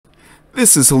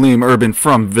This is Halim Urban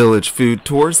from Village Food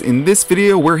Tours. In this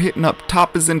video, we're hitting up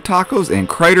Tapas N Tacos and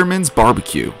Cryderman's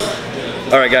BBQ.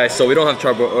 Alright guys, so we don't have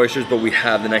charbroiled oysters, but we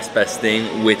have the next best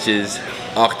thing, which is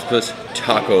Octopus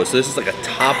Tacos. So this is like a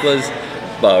tapas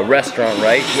restaurant,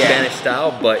 right? Yeah. Spanish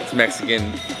style, but it's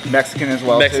Mexican. Mexican as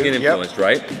well, Mexican influenced,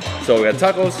 right? So we got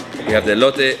tacos, we have the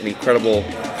elote, an incredible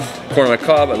corn on the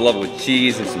cob. I love it with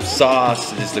cheese and some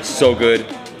sauce. It just looks so good.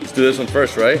 Let's do this one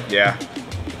first, right? Yeah.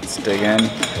 Let's dig in.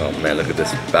 Oh man, look at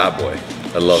this bad boy.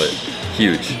 I love it.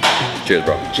 Huge. Cheers,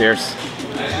 bro. Cheers.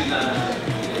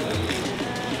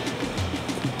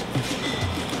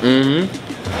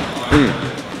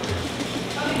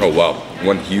 Oh wow,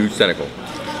 one huge tentacle.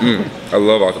 I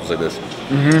love octopus like this.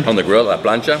 On the grill, la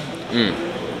plancha.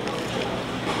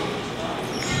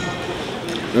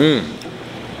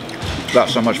 Got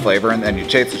so much flavor, and then you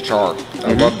taste the char.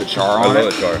 I love the char on it. I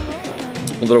love the char.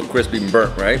 A little crispy and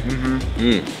burnt, right?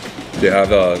 They have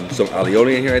some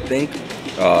alioli in here, I think.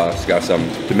 It's got some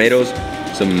tomatoes,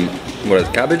 some, what is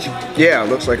it, cabbage? Yeah, it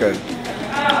looks like a,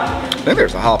 I think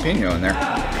there's a jalapeno in there.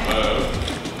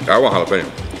 I want jalapeno.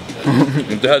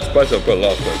 If they had spice, I'll put a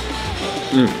lot of spice.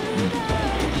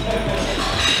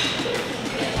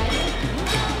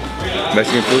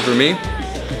 Mexican food for me.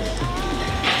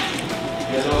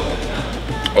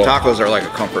 Oh. Tacos are like a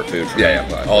comfort food for me.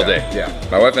 Yeah, all day. Yeah.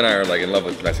 My wife and I are like in love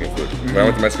with Mexican food. When I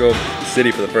went to Mexico City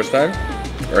for the first time,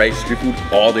 right, street food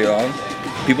all day long.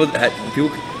 People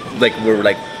like were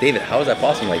like, David, how is that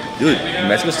possible? I'm like, dude, in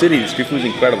Mexico City, street food is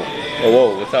incredible. Oh,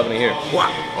 whoa, what's happening here?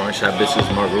 Wow. Orange hibiscus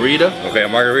margarita. Okay, a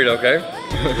margarita, okay.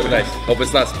 Nice. Hope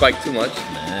it's not spiked too much.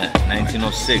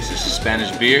 1906. It's a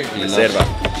Spanish beer. Say it about.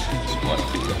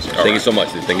 Thank you so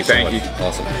much, dude. Thank you so much. You.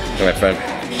 Awesome. Hey, my friend.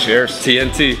 Cheers.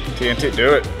 TNT. TNT,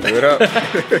 do it. Do it up.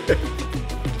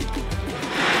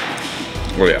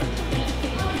 Oh yeah.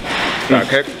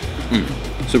 Okay.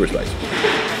 Super spicy.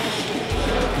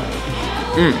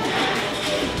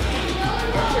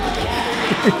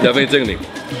 Definitely tickling me.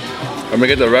 I'm gonna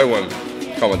get the red one.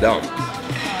 Calm it down.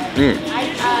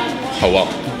 Oh wow.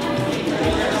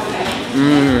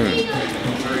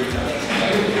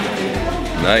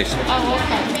 Nice.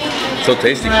 So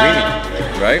tasty, creamy,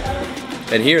 right?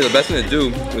 And here, the best thing to do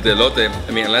with the elote,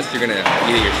 I mean, unless you're gonna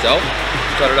eat it yourself,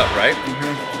 cut it up, right?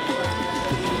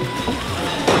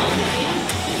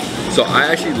 So I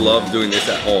actually love doing this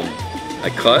at home. I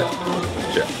cut,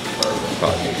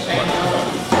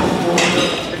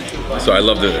 so I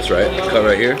love doing this, right? I cut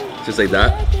right here, just like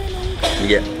that. You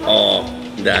get all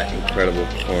that incredible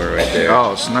corn right there.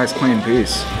 Oh, it's a nice clean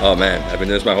piece. Oh man, I've been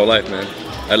doing this my whole life, man.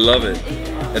 I love it.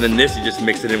 And then this, you just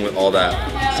mix it in with all that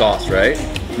sauce, right?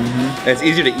 And it's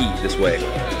easier to eat this way.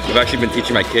 I've actually been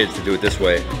teaching my kids to do it this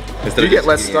way. Instead You of get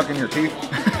less eating stuck in your teeth.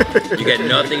 You get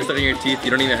nothing stuck in your teeth.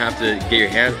 You don't even have to get your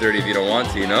hands dirty if you don't want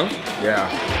to, you know? Yeah.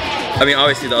 I mean,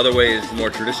 obviously the other way is the more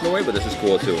traditional way, but this is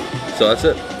cool too. So that's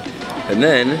it. And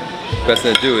then, best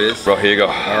thing to do is, bro, here you go.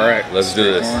 All right, let's do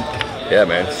this. corn. Yeah,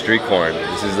 man, street corn.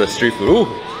 This is the street food. Ooh.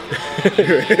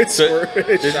 It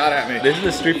shot at me. This is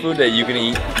the street food that you can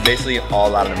eat basically all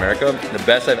Latin America. The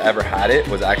best I've ever had it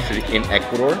was actually in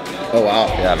Ecuador. Oh wow.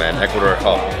 Yeah, man, Ecuador.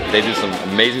 Oh, they do some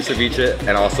amazing ceviche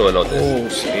and also elotes. Oh,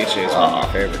 ceviche is one of my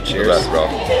favorite. Cheers. The best, bro.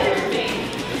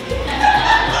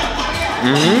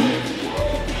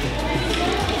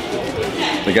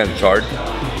 Again, charred.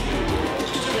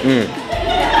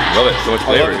 Love it. So much I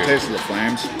flavor love the here. taste of the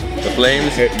flames. The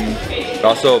flames.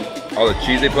 Also, all the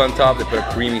cheese they put on top. They put a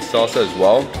creamy salsa as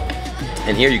well.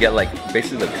 And here you get like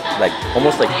basically like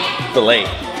almost like fillet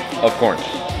of corn.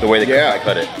 The way they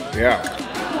cut it. Yeah.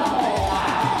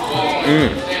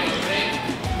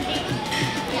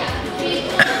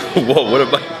 Whoa, what a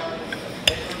bite.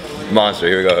 Monster.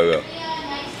 Here we go. Here we go.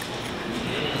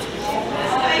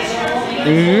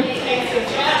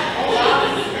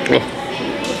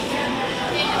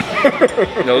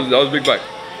 That was a big bite.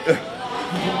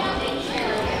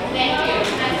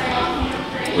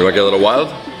 You want to get a little wild?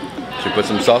 Should we put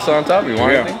some salsa on top? You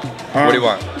want anything? What do you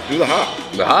want? Do the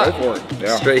hot. The hot? Go for it.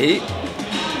 Yeah. Straight heat?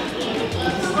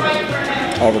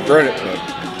 I'll regret it, but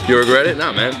You regret it?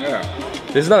 Nah, man. yeah.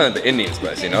 This is not like the Indian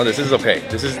spice, you know? This is okay.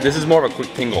 This is more of a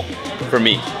quick tingle for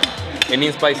me.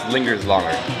 Indian spice lingers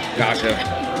longer. Gotcha.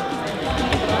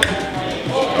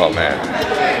 Oh man.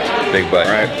 Big bite.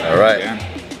 All right. All right. Yeah.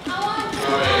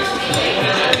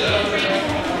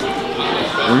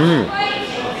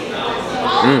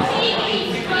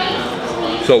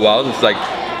 So wild, it's like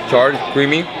charred,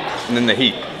 creamy, and then the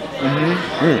heat.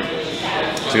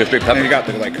 So you got straight pepper. And you got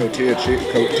the like cotija cheese.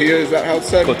 Cotija, is that how it's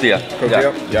said? Cotija.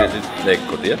 Cotija? Yeah. Like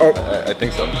cotija? Oh. I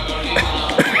think so.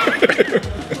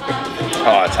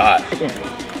 Oh, it's hot.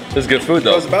 This is good food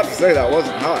though. I was about to say that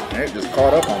wasn't hot, and it just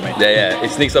caught up on me. Yeah,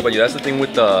 it sneaks up on you. That's the thing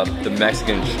with the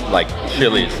Mexican like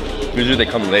chilies. Usually they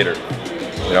come later,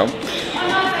 you know.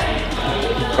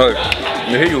 I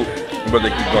hear you, but they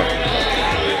keep going.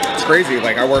 It's crazy.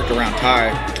 Like I worked around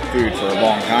Thai food for a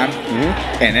long time,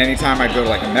 and anytime I'd go to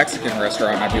like a Mexican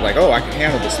restaurant, I'd be like, oh, I can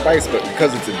handle the spice, but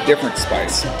because it's a different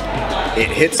spice, it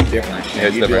hits different.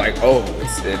 And you'd be like, oh,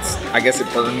 it's. I guess it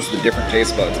burns the different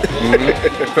taste buds.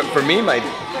 For me, my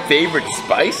favorite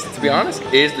spice, to be honest,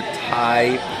 is the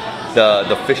Thai,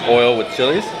 the fish oil with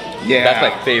chilies. Yeah, that's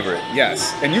my favorite.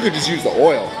 Yes, and you could just use the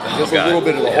oil, just a little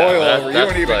bit of the oil over. You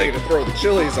don't even need to throw the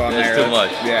chilies on there. It's too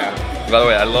much. Yeah. By the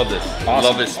way, I love this. Awesome. I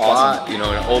love this spot. You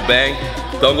know, in Old Bank.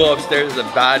 Don't go upstairs. There's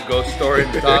a bad ghost story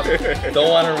at the top. Don't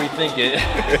want to rethink it.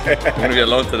 I'm gonna be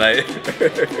alone tonight.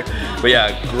 But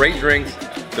yeah, great drinks,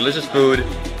 delicious food.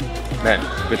 Man,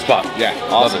 good spot. Yeah,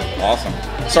 awesome. Awesome.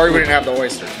 Sorry we didn't have the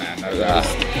oysters, man.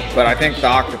 But I think the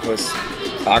octopus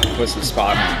was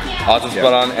spot on. Awesome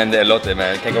spot on, and the elote,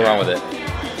 man. Can't go wrong with it.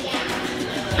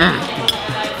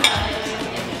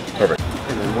 Perfect.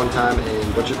 And then one time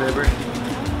in butcher paper.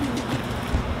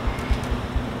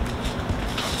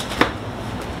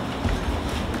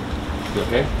 You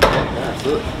okay? Yeah,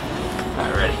 absolutely.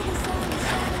 Alrighty.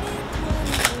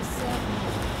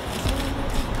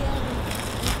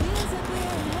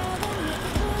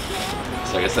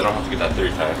 So I guess I don't have to get that 3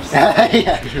 times.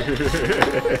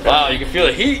 Yeah. Wow, you can feel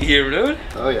the heat here, dude.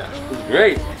 Oh yeah.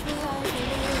 Great.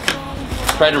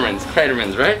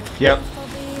 Crydermans, right? Yep.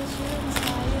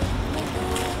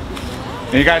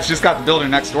 And you guys just got the building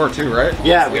next door too, right?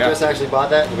 Yeah, we just actually bought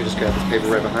that, and we just grabbed this paper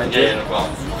right behind you. Yeah, no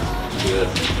problem. Do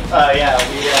this. Yeah,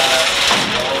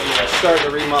 we started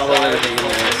to remodel everything in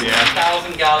there. Yeah.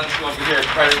 1,000 gallons going over here at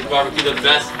Cryderman BBQ, the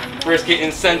best brisket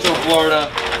in Central Florida.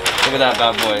 Look at that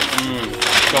bad boy.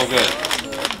 So good.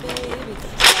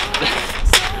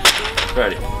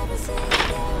 Ready.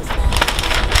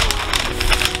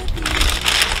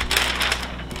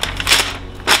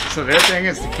 So their thing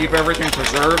is to keep everything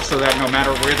preserved so that no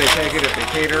matter where they take it, if they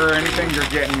cater or anything, you're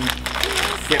getting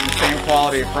the same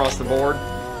quality across the board.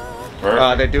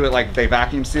 They do it like they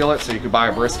vacuum seal it, so you could buy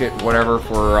a brisket, whatever,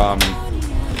 for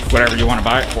whatever you want to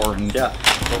buy it for. And Yeah.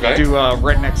 Okay. do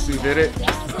redneck sous vide it,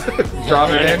 just drop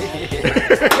it in.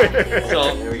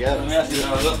 So, There we go. let me ask you,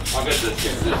 I'll get this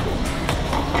here.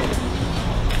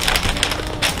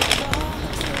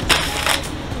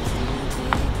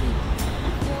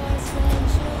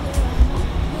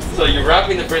 So you're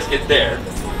wrapping the brisket there,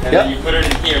 and then you put it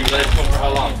in here and you let it cook for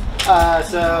how long?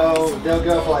 So they'll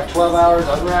go for like 12 hours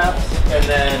unwrapped, and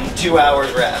then 2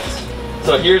 hours wrapped.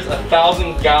 So here's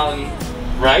 1,000 gallon,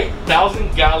 right?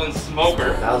 1,000 gallon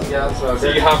smoker. 1,000 gallons smoker. So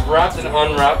you have wrapped and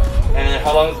unwrapped, and then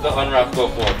how long does the unwrapped go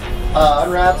for?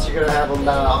 Unwrapped, you're gonna have them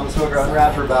on the smoker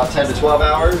unwrapped for about 10 to 12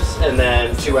 hours, and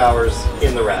then 2 hours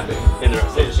in the wrapping. In the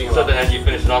so then you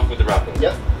finish it off with the wrapping.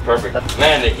 Yep. Perfect.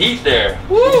 Man, the heat there.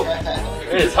 Woo!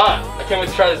 It is hot. I can't wait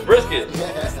to try this brisket.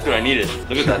 Dude, I need it.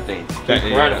 Look at that thing.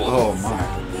 Incredible. Oh my.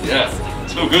 Yeah,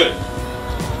 too good.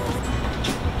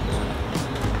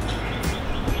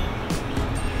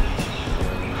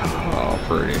 Oh,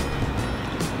 pretty.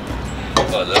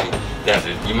 Oh, look. Damn,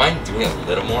 dude. You mind doing a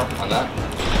little more on that?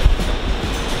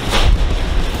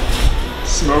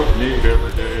 Smoke meat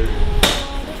every day.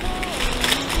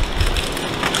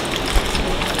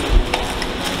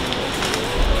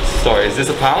 Sorry, is this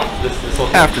a pound? This whole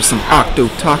thing? After some Octo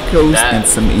Tacos and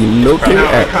some Elote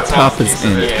at Tapa N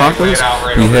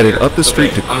Tacos, we headed up the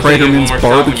street to Cryderman's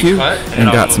BBQ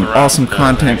and got some awesome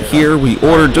content here. We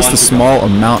ordered just a small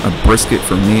amount of brisket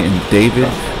for me and David.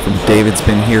 David's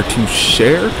been here to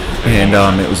share,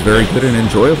 and it was very good and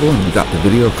enjoyable, and we got the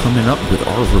video coming up with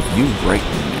our review right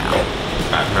now.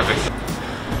 Alright, perfect.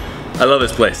 I love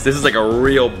this place. This is like a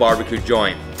real barbecue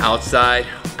joint. Outside,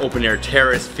 open air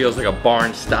terrace, feels like a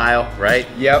barn style, right?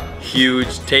 Yep.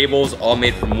 Huge tables, all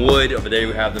made from wood. Over there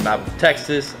we have the map of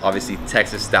Texas, obviously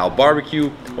Texas style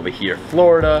barbecue. Over here,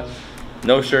 Florida.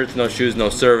 No shirts, no shoes, no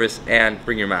service, and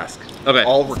bring your mask. Okay.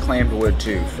 All reclaimed wood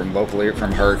too, from locally,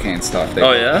 from hurricane stuff. They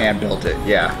hand built it,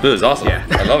 yeah. This is awesome. Yeah.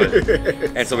 I love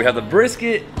it. And so we have the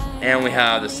brisket, and we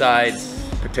have the sides.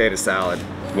 Potato salad.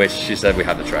 Which she said we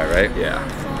have to try, right? Yeah.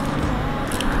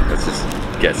 Let's just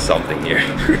get something here.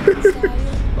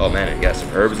 Oh man, it got some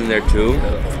herbs in there too.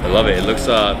 I love it. It looks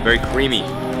very creamy.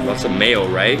 Lots of mayo,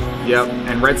 right? Yep,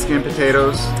 and red skin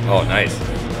potatoes. Oh, nice.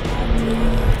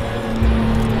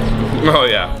 Oh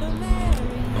yeah.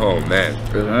 Oh man.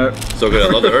 Isn't it? So good. I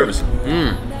love the herbs.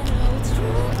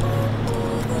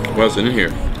 What else in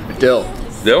here? Dill.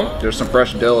 Dill? There's some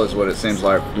fresh dill is what it seems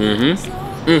like.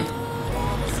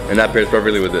 And that pairs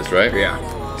perfectly with this, right? Yeah.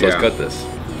 So let's cut this.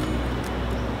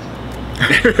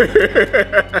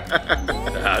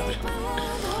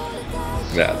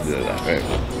 Right.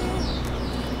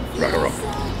 Rock and roll.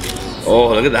 Oh,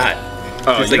 look at that.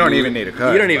 Oh, you don't even need a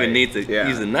cut. You don't even need to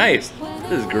use a knife.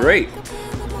 This is great.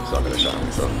 So I'm gonna show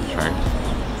myself. Right.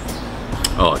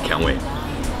 Oh, I can't wait.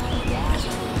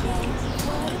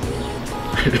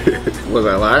 Was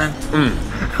I lying?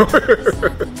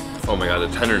 Oh my god, the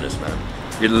tenderness, man.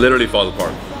 It literally falls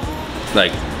apart.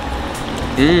 Like,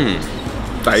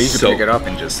 I used to pick it up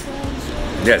and just...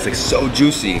 Yeah, it's like so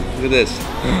juicy. Look at this.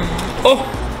 Oh!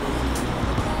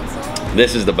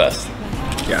 This is the best.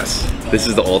 Yes. This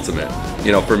is the ultimate.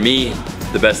 You know, for me,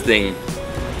 the best thing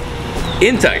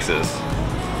in Texas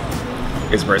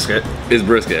is brisket.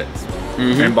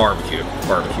 And barbecue.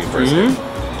 Barbecue brisket.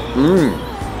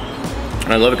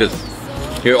 And I love it because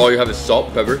here all you have is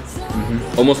salt, pepper,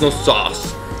 almost no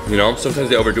sauce. You know, sometimes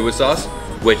they overdo with sauce,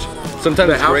 which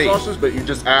sometimes is great. Sauces, but you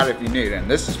just add if you need, and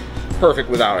this is perfect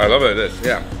without it. I love it. This,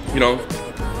 yeah. You know,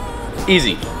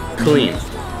 easy, clean.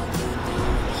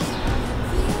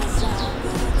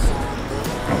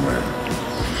 Oh man,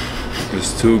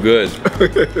 it's too good.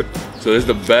 So this is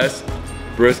the best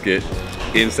brisket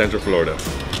in Central Florida.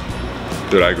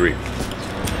 Dude, I agree.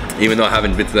 Even though I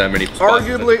haven't been to that many spots.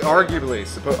 Arguably.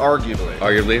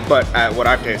 But at what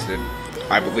I've tasted,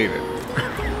 I believe it.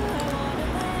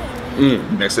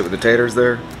 Mix it with the taters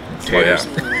there. Taters.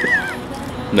 Oh,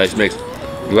 yeah. Nice mix.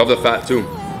 Love the fat too.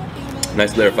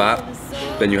 Nice layer of fat.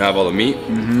 Then you have all the meat.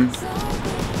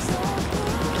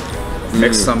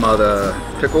 Mix some of the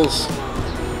pickles.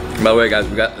 By the way, guys,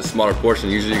 we got the smaller portion.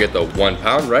 Usually you get the 1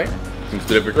 pound, right?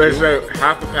 Instead of They say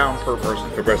half a pound per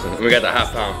person. And we got the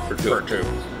half pound for two.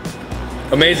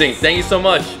 Amazing. Thank you so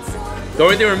much. The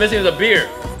only thing we're missing is a beer.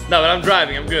 No, but I'm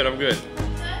driving. I'm good.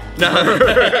 No.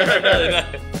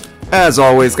 As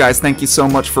always, guys, thank you so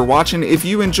much for watching. If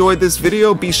you enjoyed this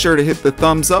video, be sure to hit the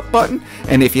thumbs up button.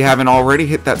 And if you haven't already,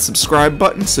 hit that subscribe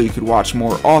button so you could watch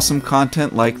more awesome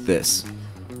content like this.